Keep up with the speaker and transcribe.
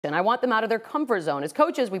And I want them out of their comfort zone. As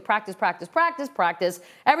coaches, we practice.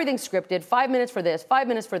 Everything's scripted. 5 minutes for this, 5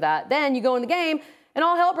 minutes for that. Then you go in the game, and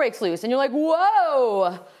all hell breaks loose. And you're like,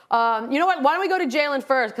 whoa. You know what? Why don't we go to Jalen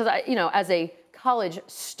first? Because, as a college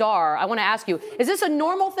star, I want to ask you, is this a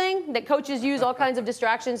normal thing that coaches use all kinds of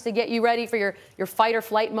distractions to get you ready for your fight or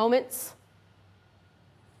flight moments?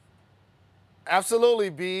 Absolutely,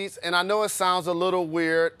 Bees. And I know it sounds a little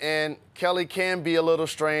weird, and Kelley can be a little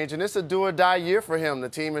strange, and it's a do-or-die year for him. The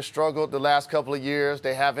team has struggled the last couple of years.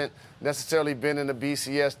 They haven't necessarily been in the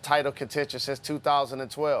BCS title contention since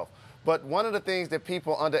 2012. But one of the things that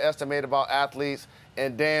people underestimate about athletes,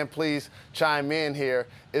 and Dan, please chime in here,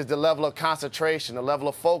 is the level of concentration, the level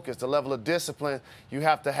of focus, the level of discipline you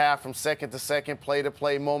have to have from second to second, play to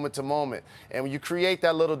play, moment to moment. And when you create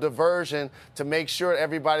that little diversion to make sure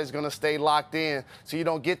everybody's going to stay locked in so you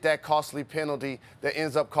don't get that costly penalty that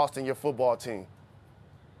ends up costing your football team.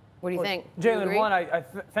 What do you think? Jalen, one, I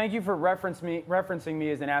thank you for referencing me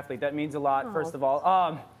as an athlete. That means a lot, first of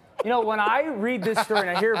all. When I read this story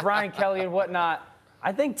and I hear Brian Kelley and whatnot,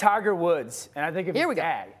 I think Tiger Woods, and I think of his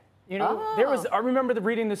dad. I remember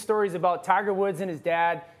reading the stories about Tiger Woods and his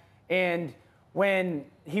dad, and when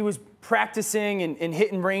he was practicing and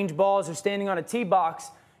hitting range balls or standing on a tee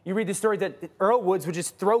box, you read the story that Earl Woods would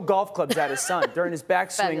just throw golf clubs at his son during his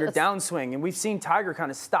backswing or downswing, and we've seen Tiger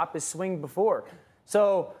kind of stop his swing before.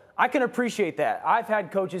 So I can appreciate that. I've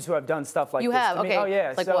had coaches who have done stuff like this. You have? To me. Okay. Oh,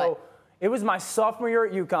 yeah. Like what? It was my sophomore year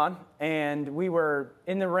at UConn, and we were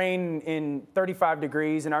in the rain in 35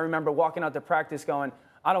 degrees, and I remember walking out to practice going,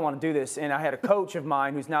 I don't want to do this. And I had a coach of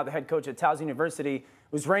mine who's now the head coach at Towson University. It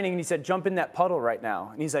was raining, and he said, jump in that puddle right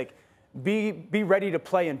now. And he's like, be ready to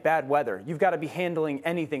play in bad weather. You've got to be handling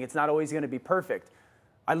anything. It's not always going to be perfect.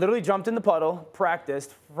 I literally jumped in the puddle,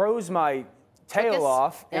 practiced, froze my tail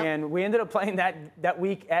off, and we ended up playing that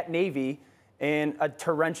week at Navy in a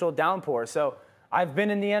torrential downpour. So I've been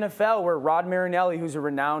in the NFL where Rod Marinelli, who's a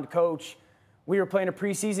renowned coach, we were playing a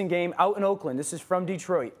preseason game out in Oakland. This is from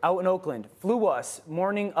Detroit, out in Oakland. Flew us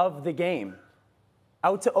morning of the game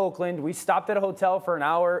out to Oakland. We stopped at a hotel for an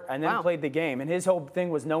hour and then played the game. And his whole thing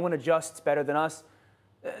was no one adjusts better than us.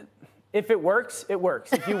 If it works, it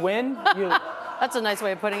works. If you win, That's a nice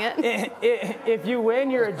way of putting it. If you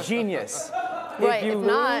win, you're a genius. Right.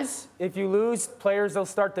 If you lose, players will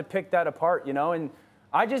start to pick that apart, And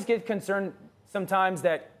I just get concerned sometimes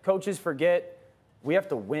that coaches forget we have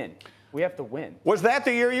to win. We have to win. Was that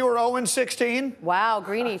the year you were 0-16? Wow,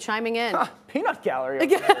 Greeny chiming in. Peanut gallery.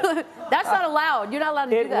 That's not allowed. You're not allowed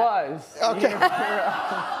to do that. It was. Okay.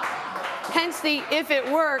 Hence the if it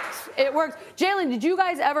works, it works. Jalen, did you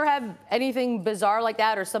guys ever have anything bizarre like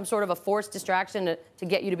that or some sort of a forced distraction to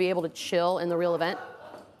get you to be able to chill in the real event?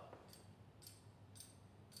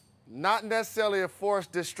 Not necessarily a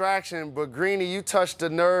forced distraction, but Greeny, you touched the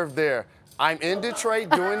nerve there. I'm in Detroit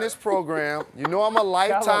doing this program. You know I'm a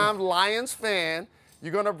lifetime Lions fan.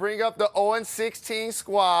 You're going to bring up the 0-16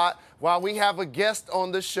 squad while we have a guest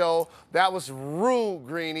on the show. That was rude,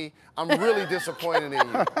 Greeny. I'm really disappointed in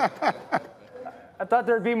you. I thought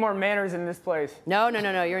there'd be more manners in this place. No.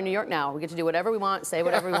 You're in New York now. We get to do whatever we want, say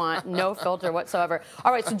whatever we want, no filter whatsoever.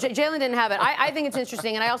 All right, so Jalen didn't have it. I think it's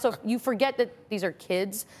interesting, and you forget that these are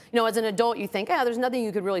kids. As an adult, you think, there's nothing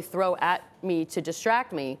you could really throw at me to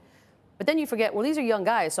distract me. But then you forget, well, these are young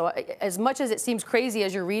guys. So as much as it seems crazy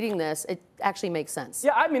as you're reading this, it actually makes sense.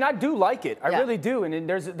 Yeah, I do like it. I really do. And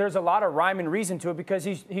there's a lot of rhyme and reason to it because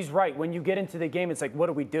he's right. When you get into the game, it's like, what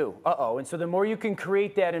do we do? Uh-oh. And so the more you can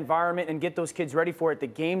create that environment and get those kids ready for it, the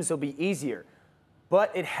games will be easier.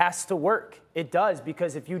 But it has to work. It does,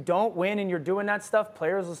 because if you don't win and you're doing that stuff,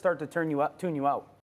 players will start to tune you out.